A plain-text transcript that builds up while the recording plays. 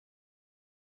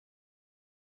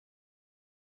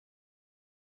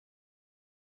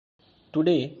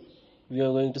Today we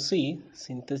are going to see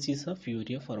synthesis of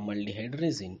urea formaldehyde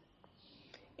resin.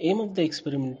 Aim of the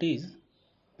experiment is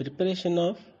preparation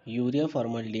of urea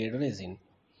formaldehyde resin.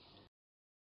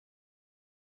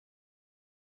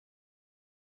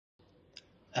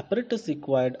 Apparatus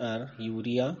required are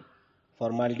urea,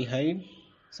 formaldehyde,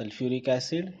 sulfuric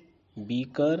acid,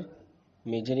 beaker,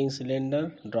 measuring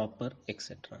cylinder, dropper,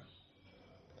 etc.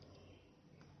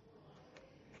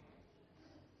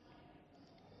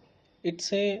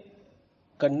 It's a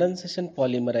condensation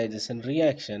polymerization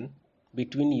reaction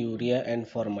between urea and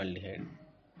formaldehyde.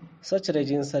 Such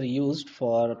resins are used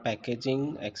for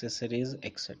packaging, accessories,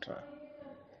 etc.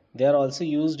 They are also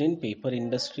used in paper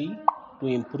industry to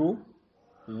improve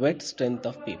wet strength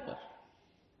of paper.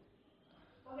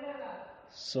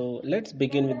 So let's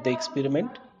begin with the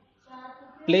experiment.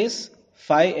 Place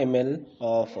 5 ml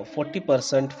of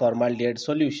 40% formaldehyde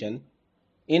solution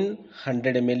in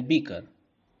 100 ml beaker.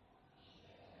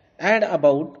 Add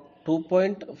about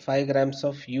 2.5 grams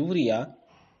of urea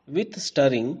with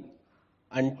stirring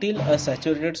until a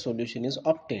saturated solution is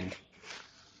obtained.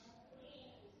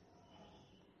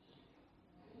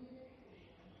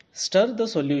 Stir the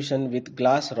solution with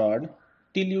glass rod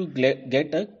till you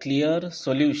get a clear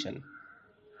solution.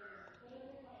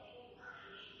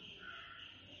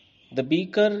 The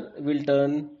beaker will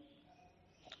turn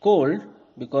cold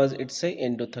because it's a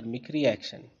endothermic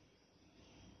reaction.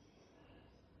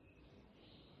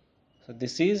 So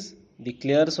this is the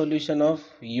clear solution of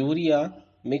urea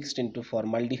mixed into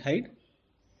formaldehyde.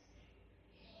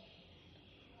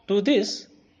 To this,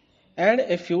 add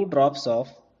a few drops of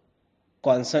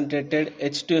concentrated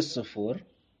H2SO4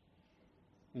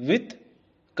 with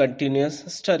continuous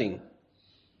stirring.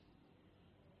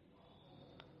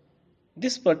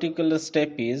 This particular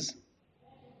step is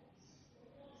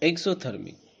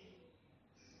exothermic.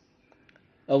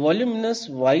 A voluminous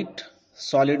white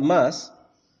solid mass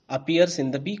appears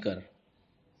in the beaker.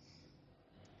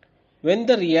 When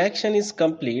the reaction is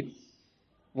complete,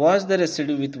 wash the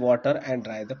residue with water and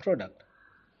dry the product.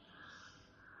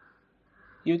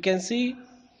 You can see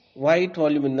white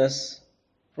voluminous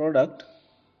product.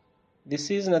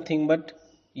 This is nothing but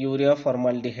urea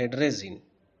formaldehyde resin.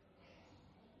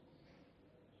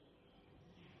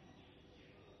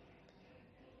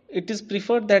 It is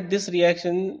preferred that this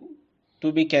reaction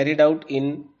to be carried out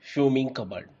in fuming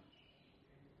cupboard.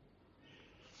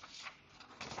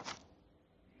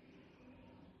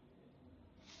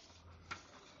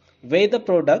 Weigh the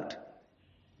product.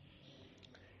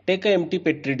 Take an empty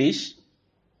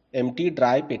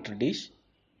dry petri dish,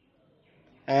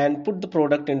 and put the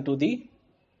product into the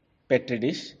petri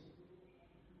dish.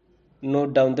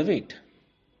 Note down the weight.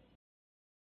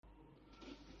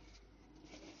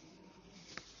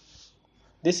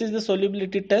 This is the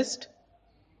solubility test.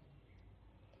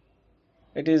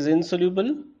 It is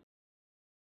insoluble.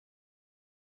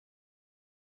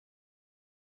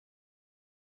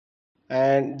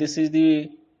 And this is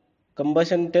the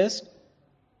combustion test.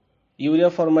 Urea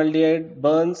formaldehyde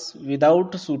burns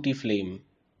without sooty flame.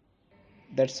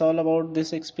 That's all about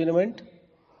this experiment.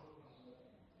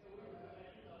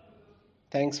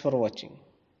 Thanks for watching.